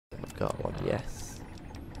Yes.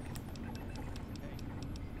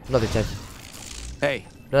 Nothing changed. Hey.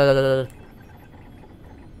 No.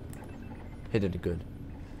 He did it good.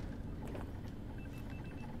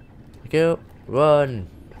 Go. Run.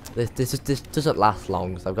 This doesn't last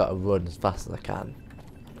long, so I've got to run as fast as I can.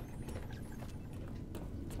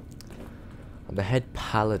 And the head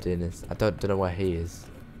paladin is... I don't know where he is.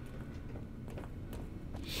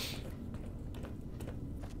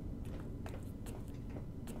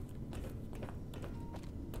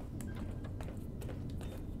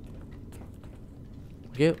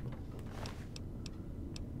 You.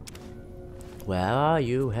 Where are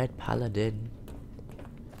you, head paladin?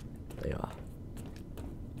 There you are.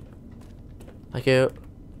 Thank you.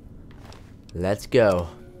 Let's go.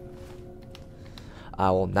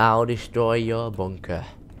 I will now destroy your bunker.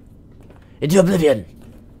 Into oblivion!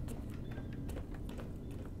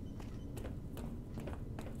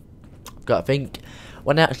 Gotta think,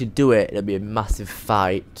 when I actually do it, it'll be a massive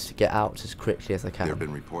fight to get out as quickly as I can. There have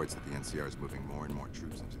been reports that the NCR is moving more and more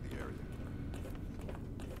troops into the area.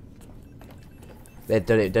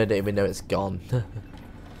 They don't even know it's gone.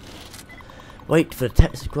 Wait for the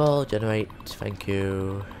text scroll, generate, thank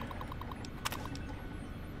you.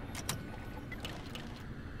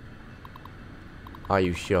 Are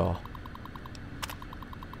you sure?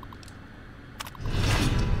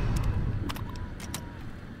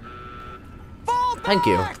 Thank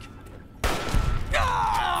you.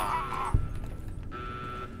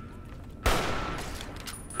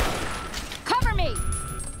 Cover me.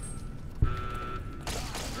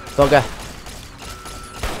 Bugger.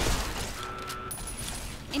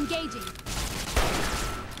 Engaging.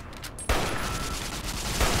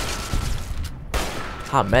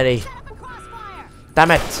 How many? Set up a crossfire.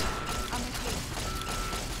 Damn it.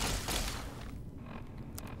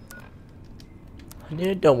 I'm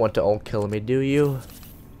with You don't want to all kill me, do you?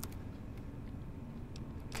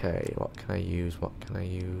 Okay, what can I use? What can I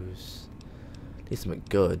use? Need something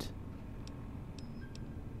good.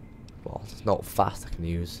 Well, it's not fast I can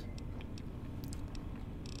use.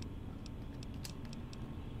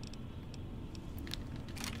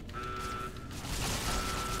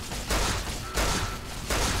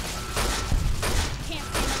 Can't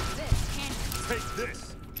stand up to this, can you? Take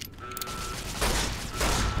this.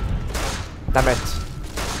 Damn it.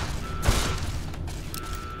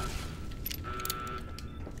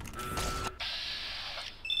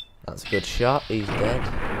 That's a good shot. He's dead.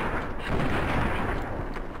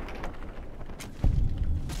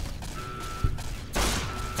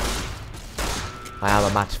 I have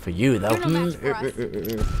a match for you, though. You're no match for us.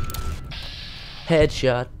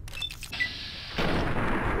 Headshot.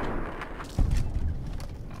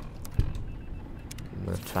 I'm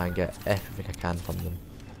gonna try and get everything I can from them.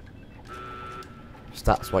 So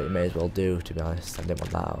that's what you may as well do, to be honest. I didn't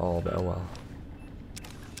want that at all, but oh well.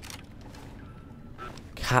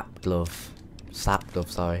 Cap glove. Sap glove,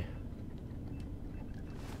 sorry.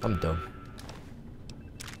 I'm done.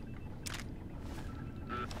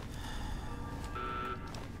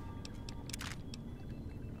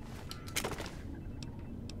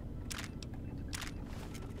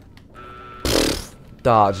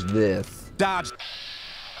 Dodge this. Dodge.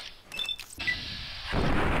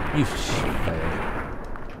 You failed.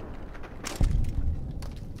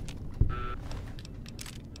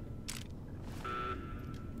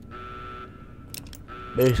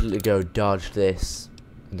 Basically go dodge this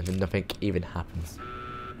and then nothing even happens.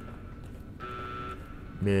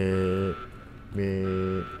 Meh,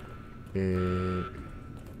 meh, meh.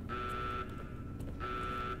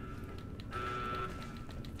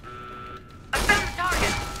 I found the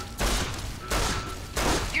target.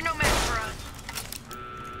 You're no match for us.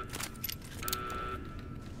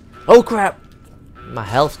 Oh crap! My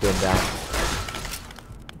health's going down.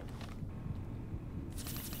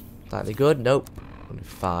 Slightly good? Nope. Only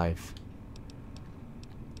 5.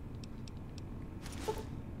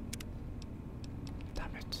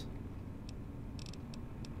 Damn it.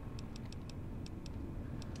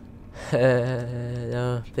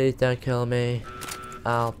 No, please don't kill me.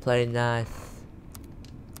 I'll play nice.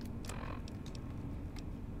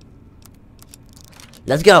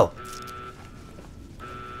 Let's go!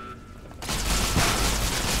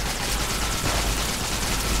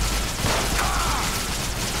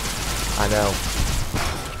 I know.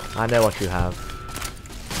 I know what you have.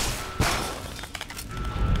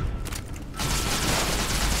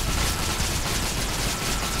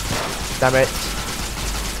 Damn it.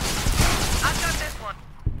 I've got this one.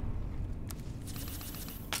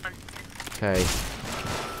 Okay.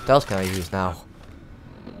 What else can I use now?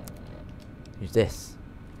 Use this.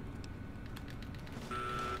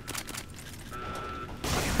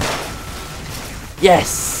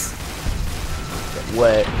 Yes! It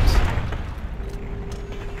worked.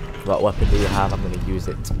 What weapon do you have? I'm gonna use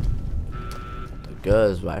it. The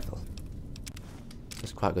Gers rifle.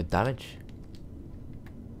 That's quite good damage.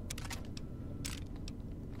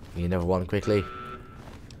 You never one quickly.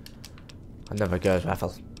 Another Gers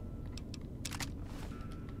rifle.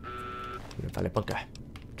 Valley bunker.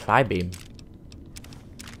 Tri-beam.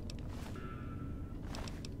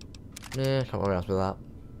 Yeah, can't worry else with that.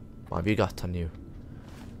 What have you got on you?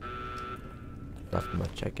 Not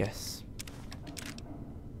much, I guess.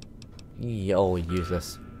 Yeah, oh,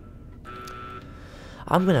 useless.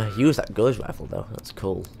 I'm gonna use that Gers rifle though. That's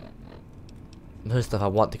cool. Most if I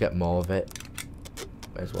want to get more of it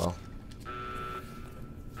as well.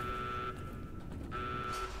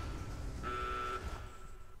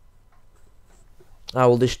 I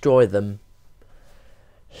will destroy them.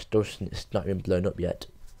 It's not even blown up yet.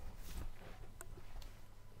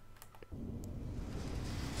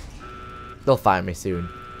 They'll find me soon.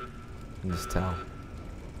 I can just tell.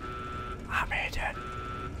 I'm hidden.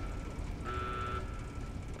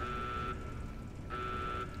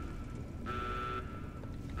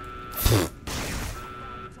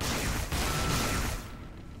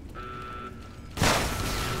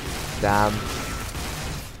 Damn.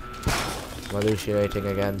 I'm hallucinating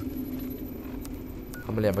again.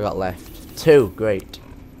 How many have I got left? 2, great.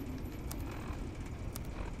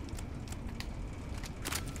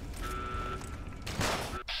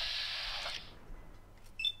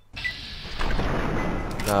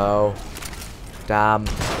 No. Damn.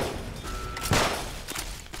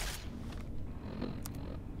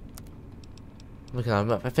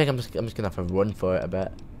 I think I'm just gonna have to run for it a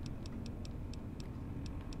bit.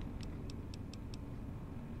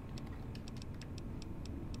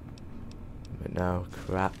 But no,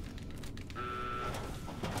 crap.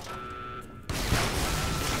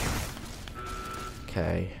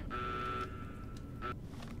 Okay.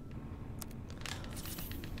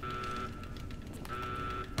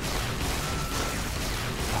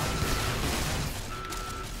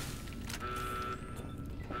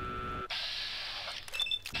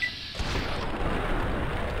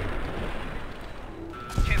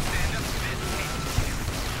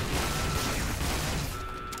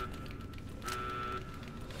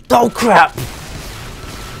 Oh crap!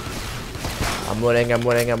 I'm winning.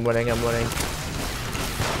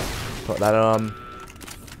 Put that on.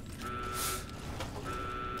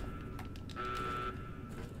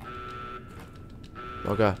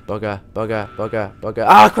 Bugger.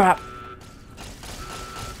 Ah crap!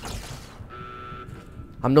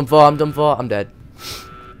 I'm done for, I'm dead.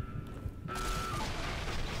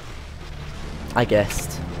 I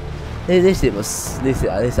guessed. At least it has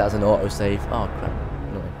an autosave. Oh crap.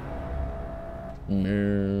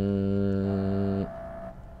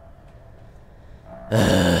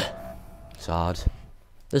 It's hard.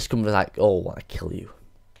 This comes like, oh, I want to kill you.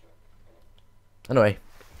 Anyway,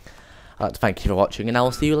 I'd like to thank you for watching, and I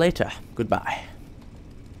will see you later. Goodbye.